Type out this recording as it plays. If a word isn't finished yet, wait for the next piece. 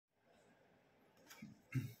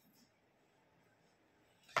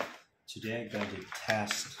Today I'm going to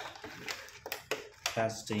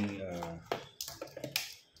testing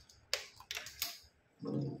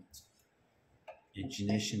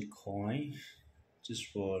ignition coil just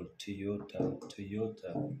for Toyota.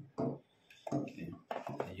 Okay,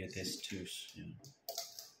 I use these tools. Yeah.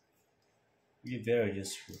 Be very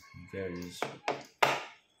useful. Very useful.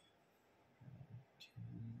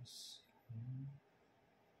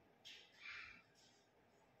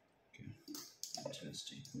 Okay,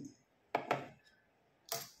 testing.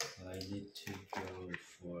 I need to go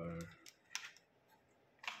for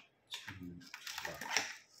 2 plug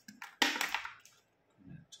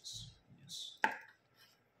connectors. Yes.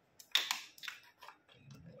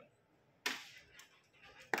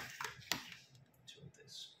 To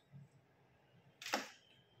this.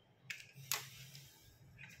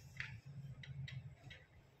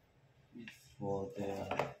 For the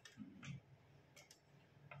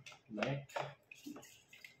leg,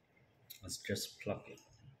 let's just plug it.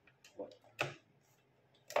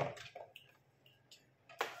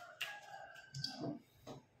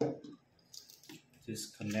 This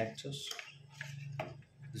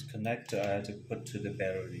connector I have to put to the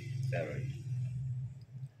battery,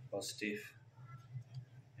 positive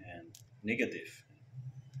and negative,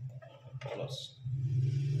 plus.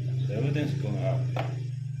 So everything's going up.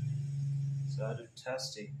 So I do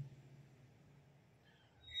testing.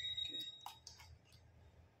 Okay.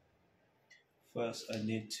 First, I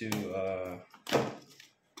need to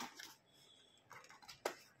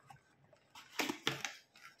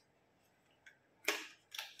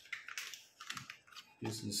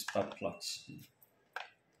use the spark plugs.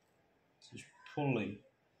 Just pulling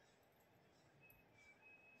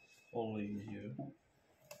here.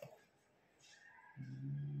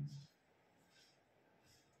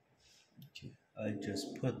 Okay, I just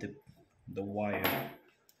put the wire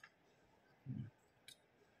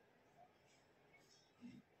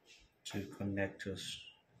to connectors.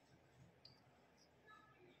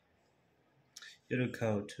 It'll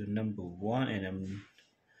go to number 1 and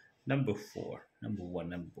number 4. Number 1,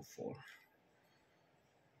 number 4.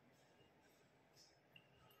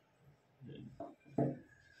 Then, let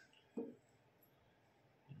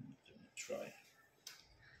me try. Okay.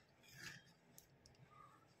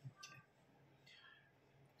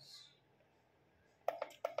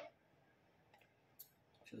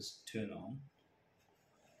 Just turn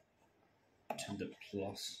the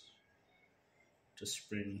plus. Just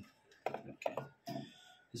spring. Okay.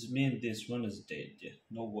 This means this one is dead. Yeah,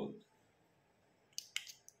 no work.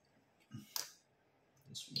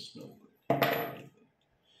 This one's no good.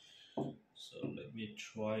 So let me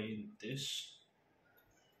try this.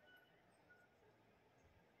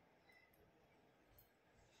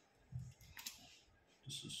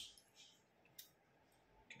 This is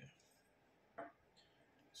okay.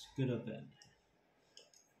 It's good or bad.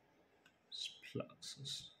 It's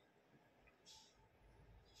plugs.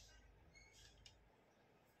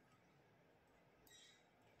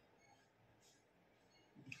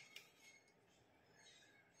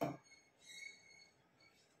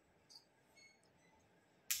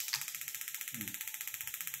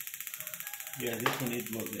 Yeah, this one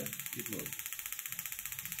it works. Yeah, it works.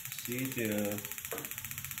 See the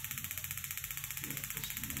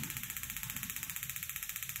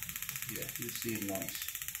yeah, you see it nice.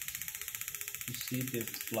 You see the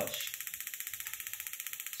flush.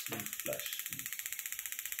 See flush.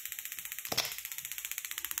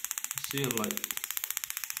 You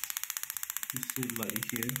see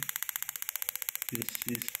like here.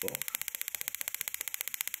 This spark.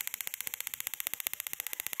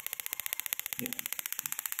 Yeah.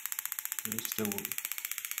 There's the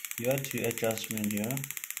you have to adjustment here.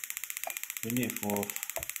 We need for up.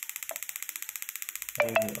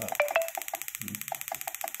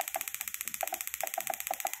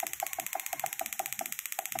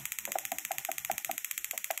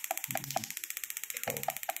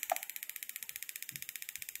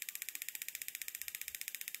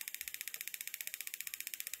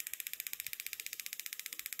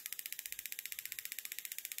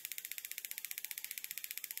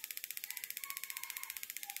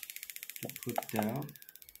 To put down,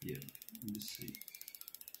 yeah, let me see.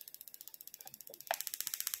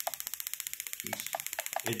 Just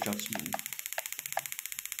adjustment.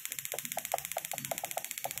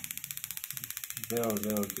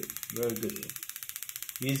 Very good,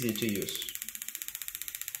 easy to use.